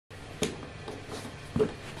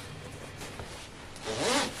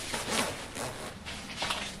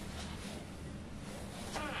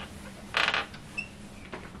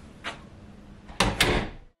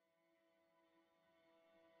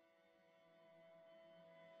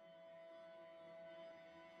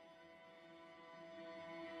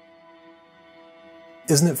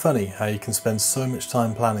Isn't it funny how you can spend so much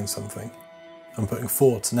time planning something and putting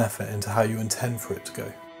thought and effort into how you intend for it to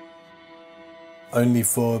go, only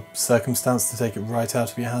for circumstance to take it right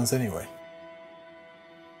out of your hands anyway?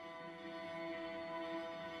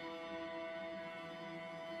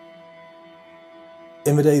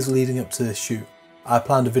 In the days leading up to this shoot, I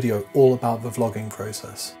planned a video all about the vlogging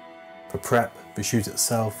process, the prep, the shoot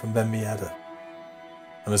itself, and then the edit.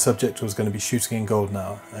 And the subject was going to be shooting in golden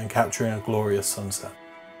hour and capturing a glorious sunset.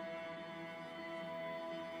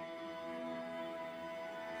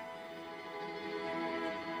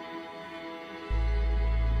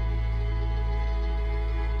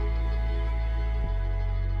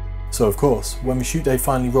 So of course, when the shoot day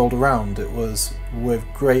finally rolled around, it was with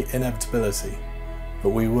great inevitability that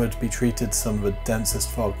we would be treated to some of the densest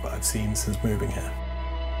fog that I've seen since moving here.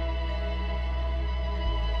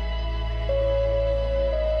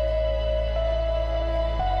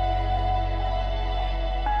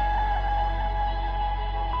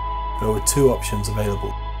 There were two options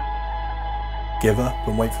available: give up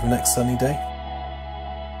and wait for the next sunny day,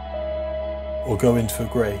 or go into a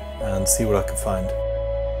grey and see what I could find.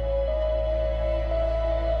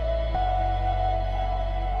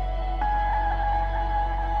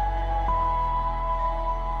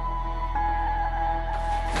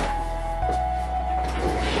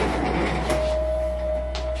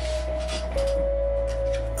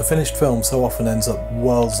 A finished film so often ends up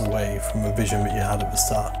worlds away from the vision that you had at the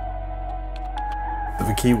start. But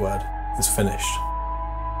the key word is finished.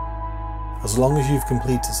 As long as you've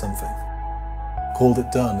completed something, called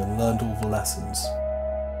it done and learned all the lessons,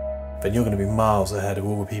 then you're going to be miles ahead of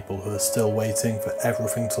all the people who are still waiting for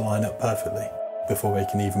everything to line up perfectly before they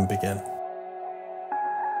can even begin.